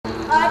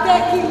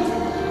Adeki.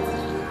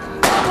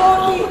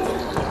 Boli.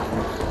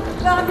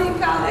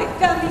 Radikale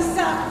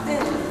kamisate.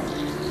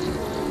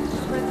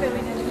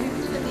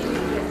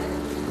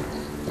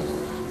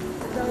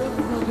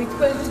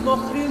 Თქვენს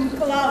მოხრივ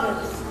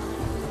მკლავებს.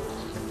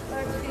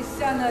 აქ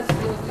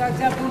სანაცვლოდ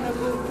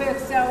გაძაბუნებულ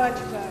ფეხს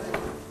ავაჩქარე.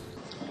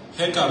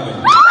 ჰეკაბე.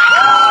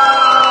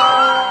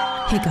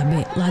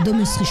 ჰეკაბე ლადო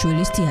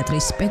მესხიშვილის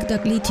თეატრის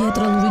სპექტაკლი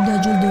თეატრალური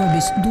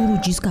დაჯილდოების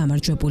დურუჯის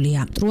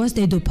გამარჯვებულია. ტროას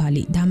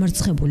დედოფალი,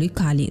 დამარცხებული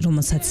ქალი,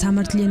 რომელსაც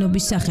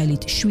სამართლიანობის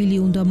სახელით შვილი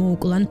უნდა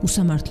მოუკლან,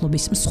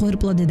 უსამართლობის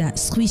მსხვერპლად და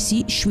სხვისი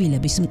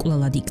შვილების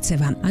მკვლელად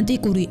იქცევა.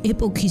 ანტიკური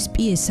ეპოქის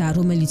პიესა,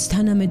 რომელიც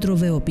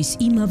თანამედროვეობის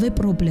იმავე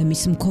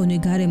პრობლემის მქონე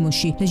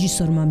გარემოში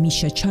რეჟისორმა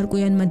მიშა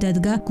ჩარკვიანმა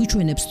დადგა,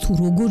 გვიჩვენებს თუ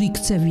როგორ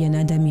იქცევიან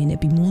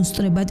ადამიანები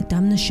მონსტრებად,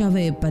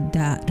 დამნაშავეებად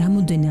და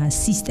რამოდენაა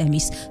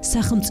სისტემის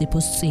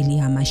სახელმწიფოს წილი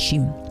ამაში.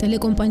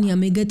 ტელეკომპანია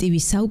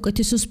მეგატივის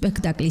საუკეთესო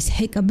სპექტაკლის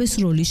ჰეკაბეს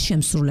როლის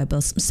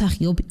შემსრულებელს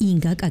მსახიობ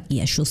ინგა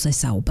კაკიაშვილს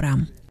ესაუბრა.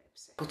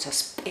 როცა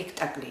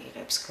სპექტაკლი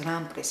იღებს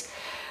გრან-პრის,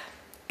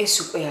 ეს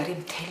უკვე არის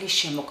მთელი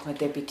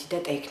შემოქმედებითი და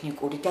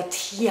ტექნიკური და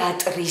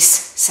თეატრის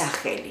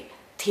სახელი.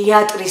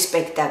 თეატრის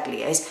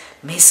სპექტაკლია, ეს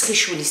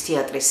მესხიშვილის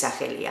თეატრის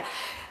სახელია.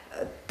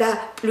 და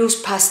პლუს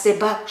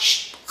ფასდება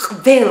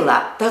ყველა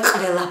და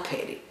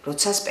ყველაფერი,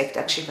 როცა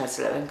სპექტაკლში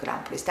გაძლევენ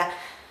გრან-პრის და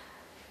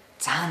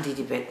ძალიან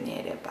დიდი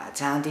ბედნიერება,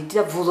 ძალიან დიდი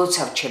და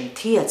ვულოცავ ჩემ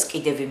თეატრს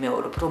კიდევ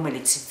ვიმეორებ,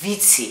 რომელიც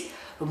ვიცი,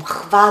 რომ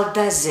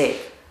ხვალდაზე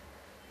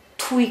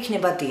თუ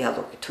იქნება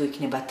დიალოგი, თუ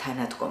იქნება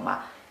თანადგომა,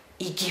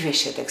 იგივე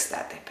შედეგს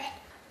დადებენ.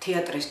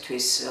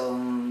 თეატრისთვის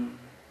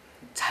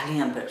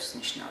ძალიან ბევრს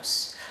ნიშნავს.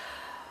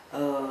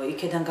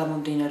 იქედან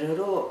გამომდინარე,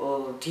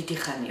 რომ დიდი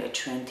ხანია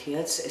ჩვენ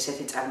თეატრს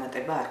ესეთი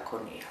წარმატება არ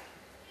ქონია.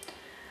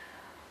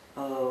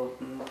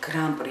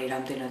 გრან-პრი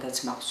რამდენადაც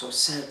მახსოვს,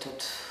 საერთოდ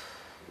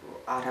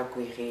არ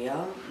აგვიღია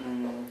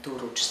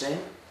დურუჯზე.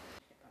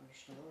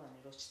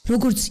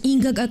 როგორც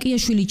ინგა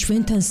კაკიაშვილი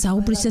ჩვენთან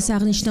საუბრისას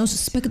აღნიშნავს,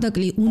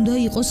 სპექტაკლი უნდა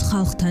იყოს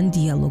ხალხთან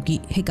დიალოგი.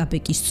 ჰეკაბე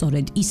კი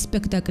სწორედ ის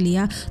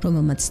სპექტაკლია,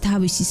 რომელმაც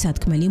თავისი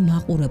სათქმელი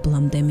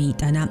მაყურებლამდე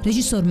მიიტანა.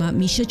 რეჟისორმა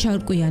მიშა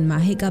ჩარკვიანმა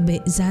ჰეკაბე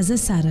ზაზა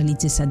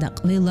სარალიძესა და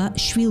ყველა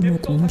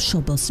შვილმოკლულ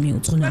მშობელს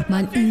მიუძღვნა.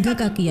 მან ინგა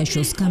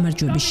კაკიაშვილს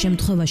გამარჯვების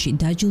შემთხვევაში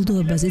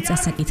დაჯილდოებაზე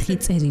წასაკითხი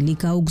წერილი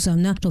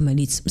გაუგზავნა,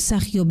 რომელიც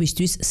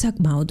მსახიობისთვის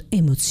საკმაოდ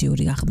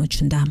ემოციური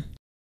აღმოჩნდა.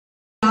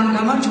 ამ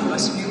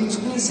გამარჯვებას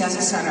მიუძღვნეს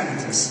ზაზა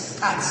სარალიძეს,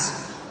 კაცს,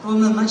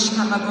 რომელმაც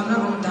შთამაგონა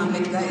რომ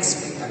დამედგა ეს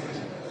სპექტაკლი,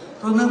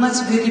 რომელმაც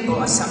ვერ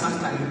იპოვა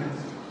სამართალი.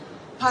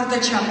 ფარდა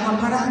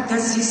ჩამოაფარა და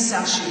ზის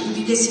სახლში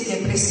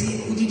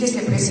უდიდეს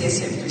დეპრესიას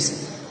ერთვის.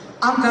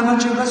 ამ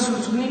გამარჯვებას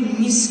უძღვნი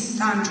მის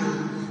ტანჯულ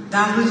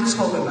დაღლილ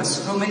ცხოვრებას,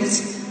 რომელიც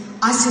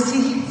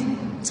ასეთი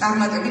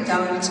წარმატებით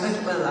დავიწყეთ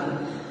ყველამ.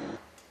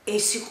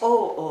 ეს იყო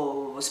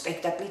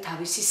სპექტაკლი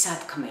თავისი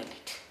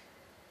სათქმელით.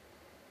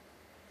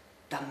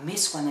 და მე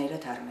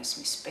სხვანაირად არ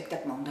მესმის.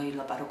 სპექტაკლმა უნდა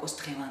ილაპარაკოს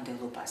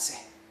დღევანდელობაზე.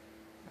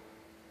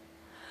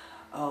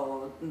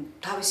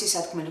 თავისი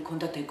სათქმელი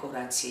ქონდა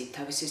დეკორაციით,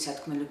 თავისი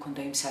სათქმელი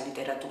ქონდა იმ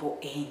სალიტერატურო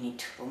ენით,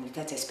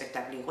 რომლითაც ეს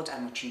სპექტაკლი იყო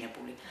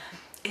წარმოჩინებული.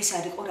 ეს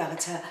არ იყო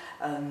რაღაცა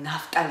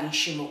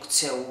ნაფტალინში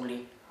მოქცეული,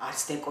 არც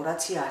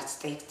დეკორაცია, არც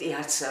ტექსტი,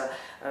 არც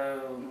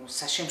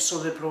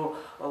საშემსრულებლო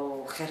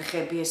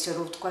ხერხები, ესე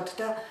რომ ვთქვათ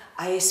და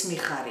აი ეს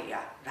მიხარია,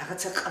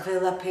 რაღაცა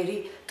ყველაფერი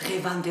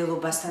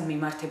დღევანდელობასთან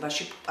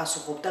მიმართებაში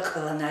პასუხობდა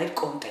ყველანაირ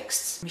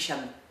კონტექსტს.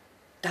 მიშამ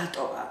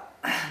დატოვა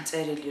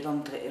წერილი,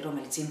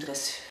 რომელიც იმ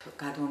დღეს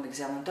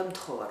გადმომიგზავნა და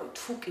მთხოვა, რომ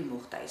თუ კი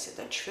მოხდა ისე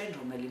და ჩვენ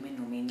რომელიმე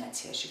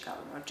ნომინაციაში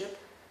გავიმარჯვებ,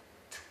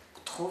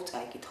 გთხოვ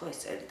წაიკითხო ეს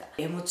წერილი და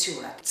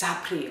ემოციურად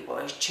ძაფრი იყო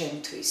ეს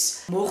ჩემთვის.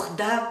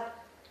 მოხდა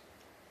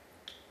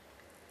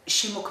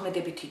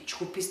შემოქმედებითი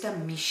ჯგუფის და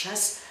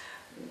მიშას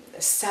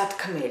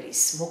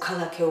სათქმელის,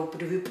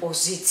 მოქალაქეობრივი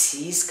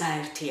პოზიციის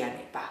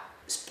გაერთიანება.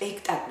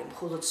 სპექტაკლი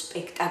მხოლოდ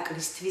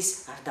სპექტაკლისთვის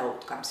არ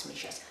დაუდგამს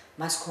მიშას.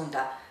 მას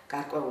ჰქონდა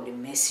გარკვეული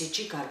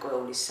მესიჯი,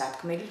 გარკვეული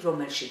სათქმელი,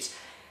 რომელშიც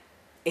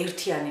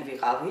ერთიანი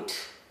ვიყავით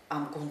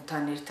ამ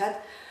გუნდთან ერთად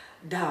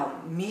და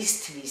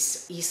მისთვის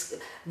ის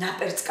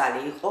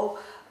ნაპერწკალი იყო,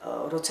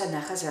 როცა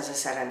ნახა ზაზა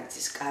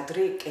სარალიძის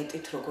კადრი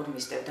კეტით როგორ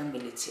მისდევდა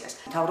მილიციას.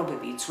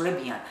 მთავრობები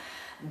იცვლებიან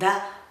და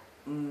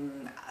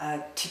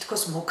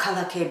თითქოს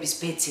მოქალაქეების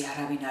ბედზე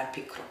არავინ არ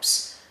ფიქრობს.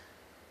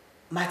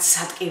 მათ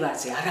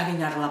სატკივარზე არავინ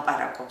არ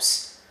ლაპარაკობს.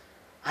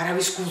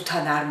 არავის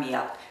გულთან არ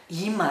მიაქვს.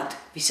 იმად,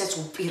 ვისაც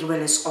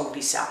უპირველეს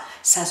ყოვლისა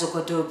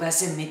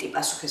საზოგადოებაზე მეტი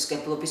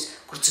პასუხისმგებლობის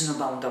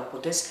გრძნობა უნდა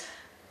ჰქონდეს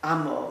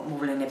ამ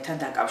მოვლენებთან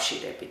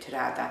დაკავშირებით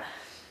რა და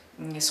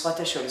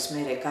სხვათა შორის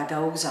მე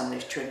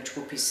გადაუგზავნეს ჩვენი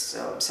ჯგუფის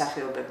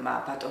მსახიობებმა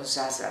ბატონ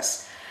ზაზას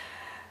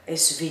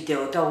ეს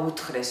ვიდეო და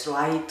უთხრეს რომ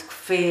აი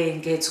თქვენ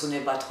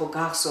გეძღვნებათ ხო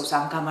გახსოვს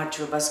ამ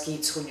გამარჯვებას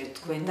გიძღვნით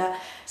თქვენ და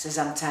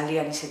ზაზამ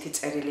ძალიან ისეთი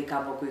წერილი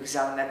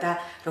გამოგვიგზავნა და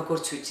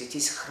როგორც ვიცით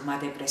ის ღრმა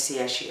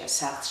დეპრესიაშია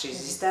სახლში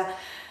ზის და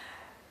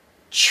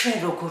ჩვენ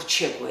როგორც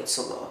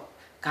შეგვეძლო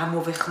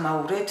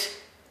გამოვეხმაურეთ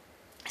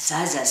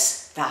ზაზას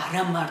და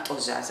არა მარტო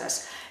ზაზას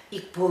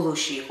იქ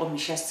ბოლოში იყო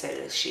მიშას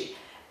წერილში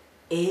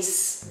ეს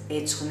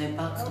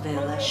ეძღვნება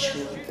ყველა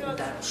შვილ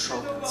და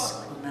მშობელს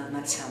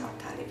იმდენად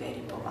სამართალი ვერ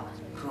იპოვა,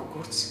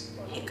 როგორც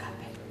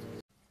ჰეკაბე.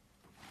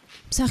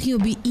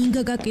 მსახიობი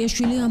ინგა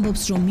კაკიაშვილი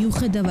ამბობს, რომ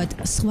მიუხედავად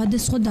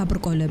სხვადასხვა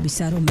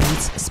დაბრკოლებისა,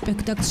 რომელიც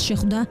სპექტაკლს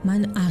შეხვდა,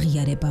 მან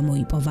აღიარება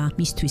მოიპოვა.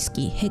 მისთვის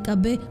კი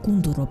ჰეკაბე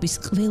გუნდურობის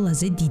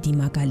ყველაზე დიდი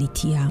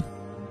მაგალითია.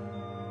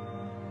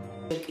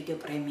 კიდევ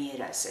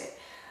პრემიერაზე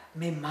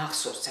მე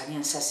მახსოვს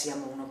ძალიან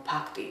სასიამოვნო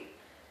ფაქტი,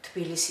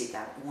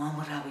 თბილისიდან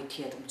უამრავი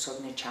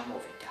თეატრმცოდნე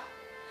ჩამოვიდა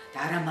და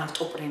არა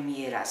მარტო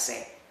პრემიერაზე,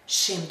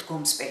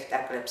 შემდგომ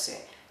სპექტაკლებზე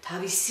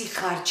თავისი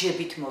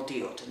ხარჯებით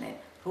მოდიოდნენ,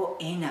 რომ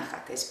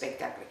ენახათ ეს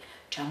სპექტაკლი.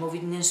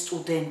 ჩამოვიდნენ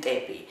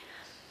სტუდენტები.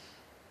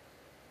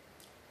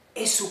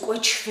 ეს უკვე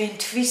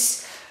ჩვენთვის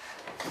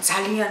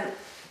ძალიან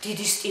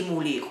დიდი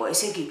სტიმული იყო.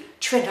 ესე იგი,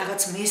 ჩვენ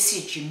რაღაც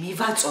მესიჯი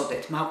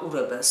მივაწოდეთ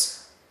მაყურებელს,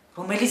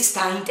 რომელიც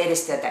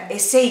დაინტერესდა და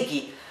ესე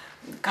იგი,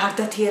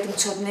 გარდა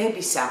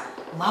თეატრმცოდნეებისა,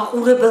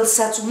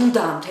 მაყურებელსაც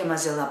უნდა ამ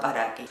თემაზე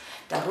ლაპარაკი.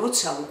 და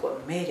როცა უკვე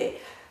მე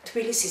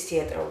თბილისის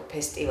თეატრალურ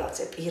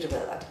ფესტივალზე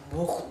პირველად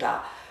მოხვდა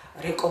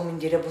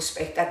რეკომენდირებულ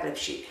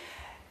სპექტაკლებში,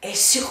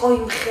 ეს იყო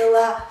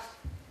იმხელა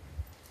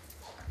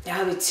რა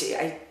ვიცი,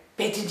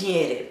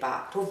 ბედნიერება,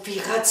 რომ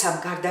ვიღაცამ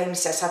გარდა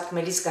იმისა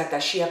სათქმელის გარდა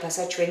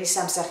შეაფასა ჩვენი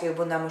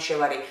სამსახიობო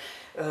ნამუშევარი,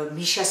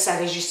 მიშას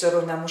სარეჟისორო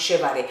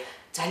ნამუშევარი,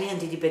 ძალიან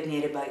დიდი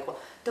ბედნიერება იყო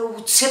და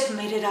უცებ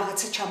მე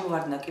რაღაცა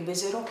ჩამოვარდნა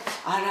კიბეზე, რომ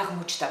არ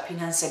აღმოჩნდა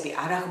ფინანსები,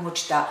 არ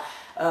აღმოჩნდა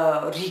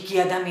რიგი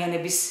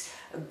ადამიანების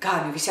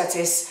განი, ვისაც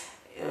ეს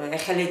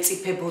ეხლა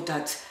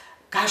ეწიფებოდათ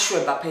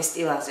გაშვება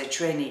ფესტივალზე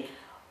ჩვენი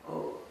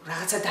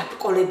რაღაცა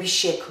დაბრკოლების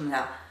შექმნა.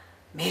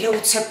 მე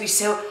უცებ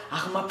ისევ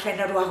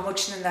აღმაფრენა, რომ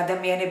აღმოჩნდნენ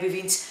ადამიანები,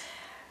 ვინც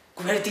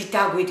გვერდით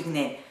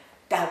დაგვიდგნენ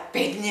და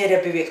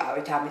ბედნიერები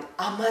ვიყავით ამით.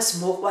 ამას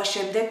მოყვა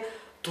შემდეგ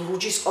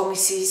დურუჯის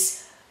კომისიის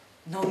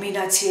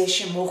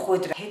ნომინაციაში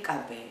მოხვედრა.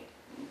 ჰეკაბე,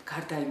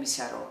 გარდა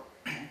იმისა, რომ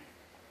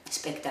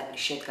სპექტაკლი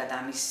შედგა და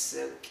ამის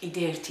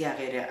კიდე ერთი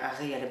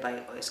აღიარება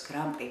იყო ეს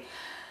გრან-პრი,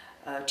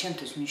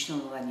 ჩემთვის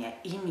მნიშვნელოვანია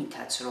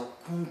იმითაც, რომ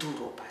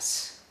გუნდურობას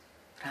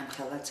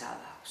რამხელა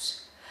ძალა აქვს.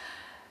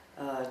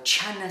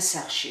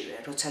 ჩანასახშივე,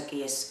 როცა კი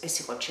ეს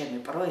იყო ჩემი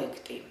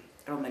პროექტი,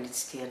 რომელიც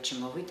თეატრში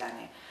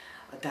მოვიტანე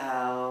და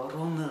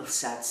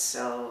რომელსაც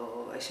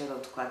ესე რომ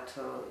ვთქვათ,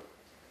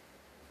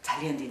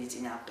 ძალიან დიდი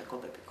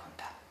წინააღმდეგობები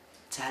ჰქონდა.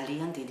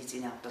 ძალიან დიდი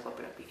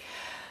წინააღმდეგობები.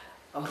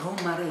 რომ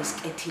არა ეს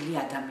კეთილი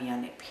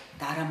ადამიანები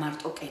და არა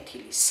მარტო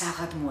კეთილი,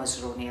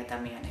 საღადმოაზროვნე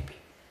ადამიანები.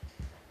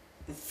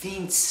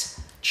 ვინც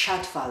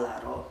ჩათვალა,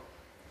 რომ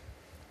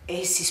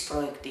ეს ის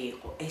პროექტი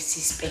იყო, ეს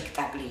ის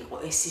სპექტაკლი იყო,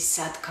 ეს ის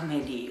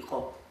სათქმელი იყო,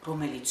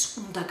 რომელიც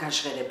უნდა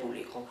გაჟღერებული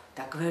იყო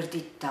და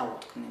გვერდით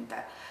დაუდგნენ და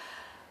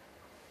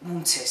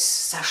მუნცეს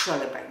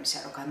საშუალება იმისა,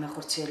 რომ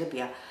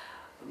განმახორციელებია,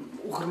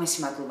 უღრმესი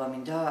მადლობა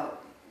მინდა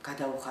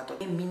გადაუხადო.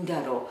 მინდა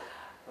რომ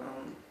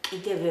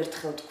კიდევ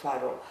ერთხელ თქვა,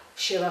 რომ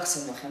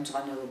შევახსენო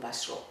ხელმძღვანელობას,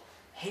 რომ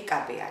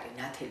ჰეკაბე არის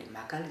ნათელი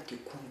მაგალითი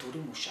გუნდური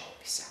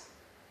მუშაობისა.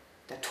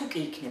 და თუ კი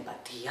იქნება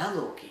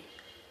დიალოგი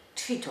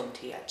თვითონ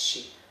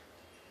თეატრში,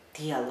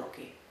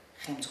 დიალოგი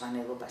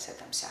ხელმძღვანელობასა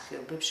და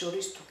მსახიობებს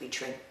შორის, თუ კი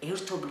ჩვენ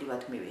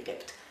ერთობლივად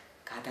მივიღებთ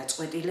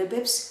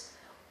გადაწყვეტილებებს,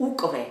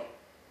 უკვე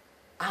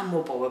ამ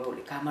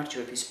მოპოვებული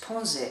გამარჯვების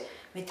ფონზე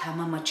მე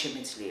თამამად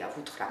შემიძლია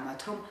ვუთხრა მათ,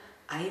 რომ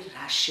აი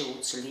რა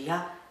შეუძლია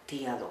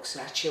დიალოგს,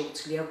 რა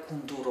შეუძლია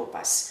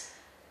გუნდურობას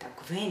და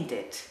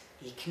გვენდეთ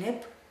იქნებ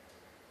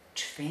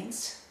ჩვენს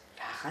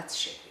რაღაც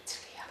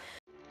შეგვიძლია.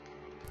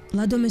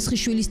 ლადო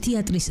მესხიშვილის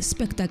თეატრის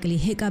სპექტაკლი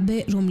ჰეკაბე,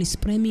 რომლის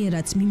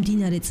პრემიერაც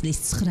მიმდინარე წლის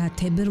 9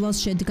 თებერვალს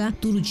შედგა,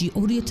 დურუჯი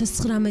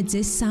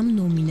 2019-ზე 3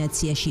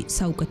 ნომინაციაში: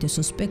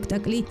 საუკეთესო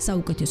სპექტაკლი,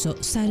 საუკეთესო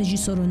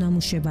სარეჟისორო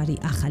ნამუშევარი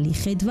ახალი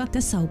ხედვა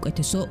და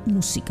საუკეთესო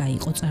მუსიკა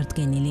იყო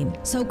წარდგენილი.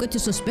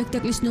 საუკეთესო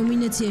სპექტაკლის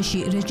ნომინაციაში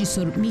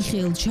რეჟისორ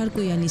მიხეილ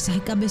ჩარკვიანის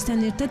ჰეკაბესთან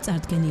ერთად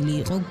წარდგენილი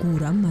იყო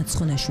გურამ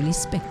მაცხონაშვილის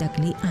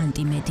სპექტაკლი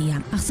ანტიმედია.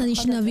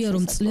 აღსანიშნავია,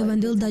 რომ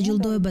წლევანდელ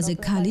დაჯილდოებაზე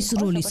ქალის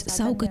როლის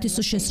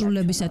საუკეთესო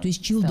შესრულებისათვის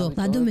ჯილდო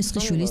ლადო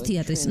მესხიშვილის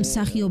თეატრის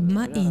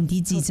მსახიობმა ენდი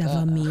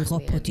ძიძავამ მიიღო.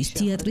 ფოთის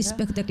თეატრის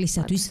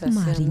სპექტაკლისათვის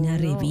მარინა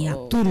რევია.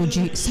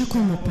 დურუჯი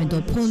საქველმოქმედო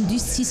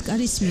ფონდის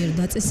ცისკარის მიერ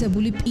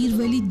დაწესებული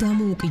პირველი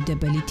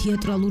დამოუკიდებელი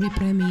თეატრალური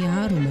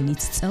პრემიაა,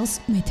 რომელიც წელს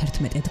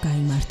მე-11-ად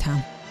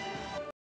გაიმართა.